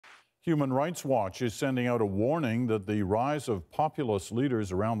Human Rights Watch is sending out a warning that the rise of populist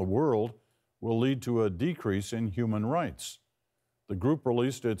leaders around the world will lead to a decrease in human rights. The group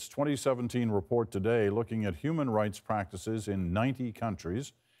released its 2017 report today looking at human rights practices in 90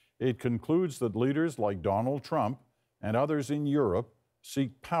 countries. It concludes that leaders like Donald Trump and others in Europe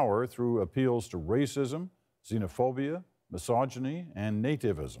seek power through appeals to racism, xenophobia, misogyny, and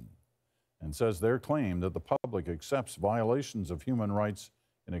nativism, and says their claim that the public accepts violations of human rights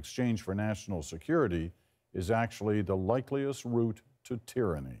in exchange for national security is actually the likeliest route to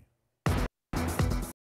tyranny.